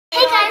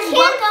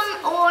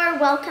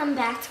welcome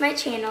back to my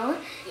channel.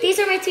 These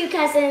are my two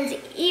cousins,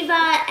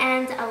 Eva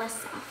and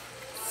Alyssa.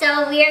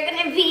 So we are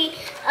going to be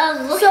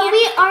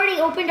we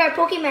already opened our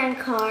Pokemon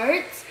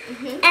cards,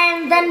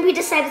 and then we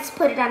decided to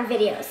put it on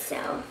video,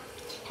 so.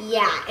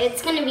 Yeah,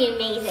 it's going to be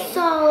amazing.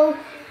 So,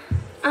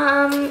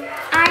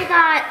 I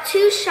got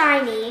two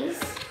shinies.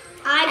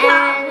 I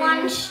got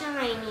one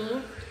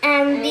shiny.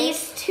 And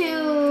these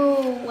two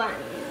ones.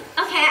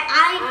 Okay,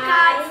 I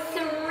got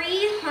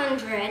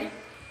 300.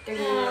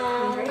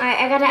 300. Alright,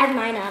 I gotta add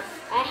mine up.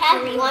 I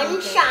have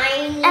one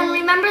shiny. And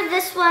remember,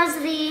 this was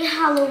the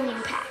Halloween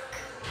pack.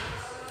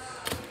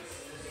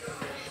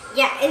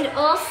 Yeah, and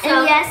also...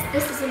 And yes,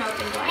 this is an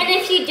open one. And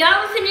if you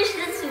don't finish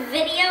this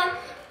video,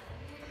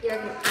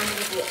 I'm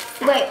gonna be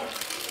upset. Wait,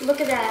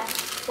 look at that.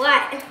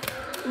 What?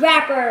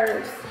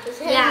 Wrappers.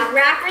 Yeah,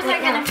 wrappers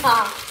are gonna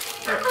fall.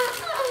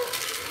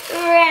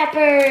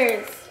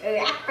 Wrappers.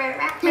 Wrapper.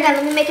 Hang on,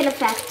 let me make an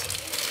effect.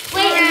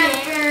 Wait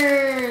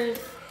Wrappers.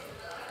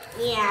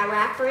 Yeah,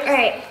 wrappers.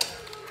 Alright.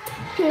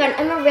 Hang on,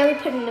 I'm gonna really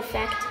put an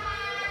effect.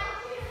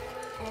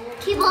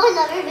 Keep on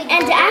another big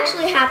And it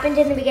actually happened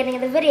in the beginning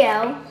of the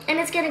video, and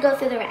it's gonna go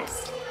through the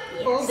rest.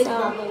 Yes. Big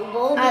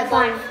bubble.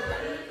 Fun.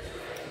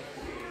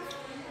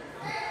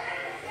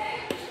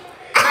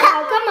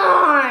 Oh, come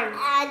on!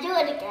 Do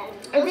it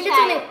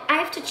again. I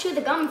have to chew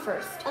the gum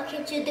first.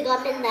 Okay, chew the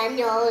gum and then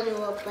you'll do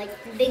a like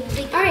big.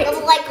 All right.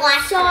 Like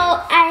last so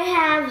time. I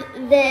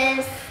have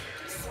this.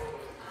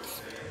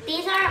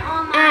 These are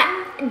all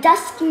mine.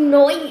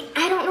 Dusknoid.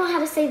 I don't know how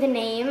to say the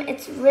name.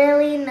 It's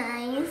really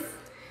nice.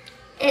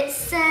 It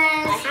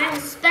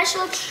says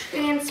special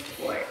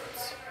transport.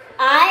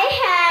 I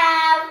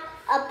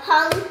have a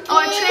pumpkin.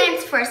 Or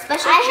transfer.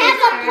 Special transfer. I have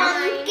a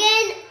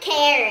pumpkin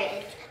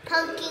carrot.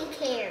 Pumpkin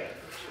carrot.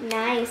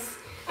 Nice.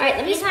 All right,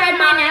 let me spread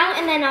mine out,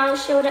 and then I'll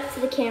show it up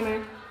to the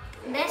camera.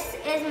 This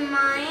is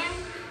mine.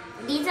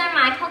 These are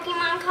my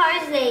Pokemon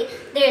cards.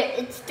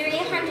 It's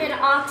 300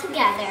 all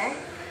together.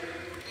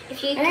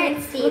 If you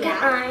can see look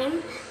that. At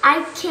mine.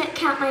 I can't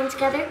count mine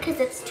together because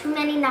it's too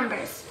many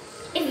numbers.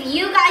 If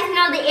you guys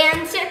know the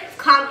answer,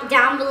 comment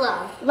down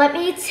below. Let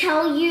me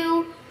tell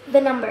you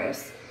the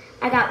numbers.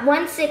 I got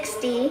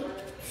 160,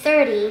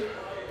 30,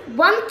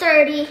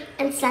 130,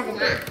 and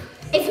 70.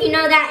 If you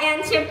know that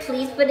answer,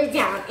 please put it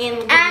down.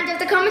 And if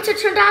the comments are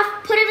turned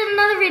off, put it in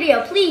another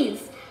video,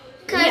 please.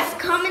 Because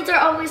comments are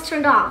always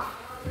turned off.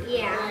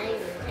 Yeah.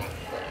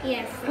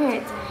 Yes.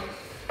 Alright.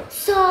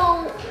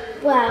 So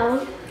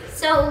well,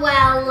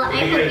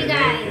 I hope you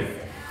guys.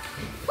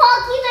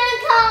 Pokemon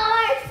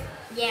cards!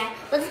 Yeah.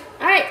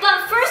 Alright.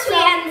 But first we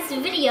end this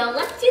video,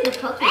 let's do the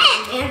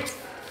Pokemon dance.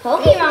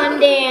 Pokemon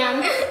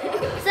dance?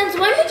 Since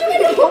when did you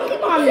get a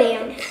Pokemon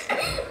dance?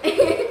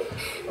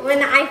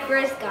 When I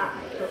first got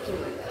my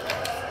Pokemon.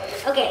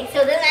 Okay,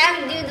 so then I have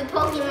to do the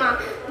Pokemon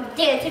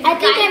dance. I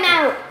think I'm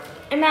out.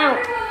 I'm out.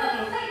 Okay.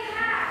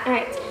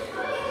 Alright.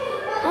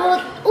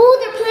 Oh,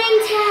 they're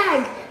playing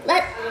tag.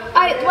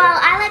 Alright, well,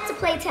 I like to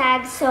play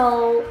tag,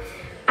 so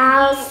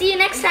I'll see you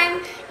next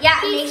time. Yeah,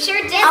 make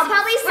sure to I'll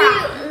probably see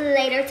you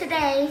later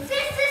today.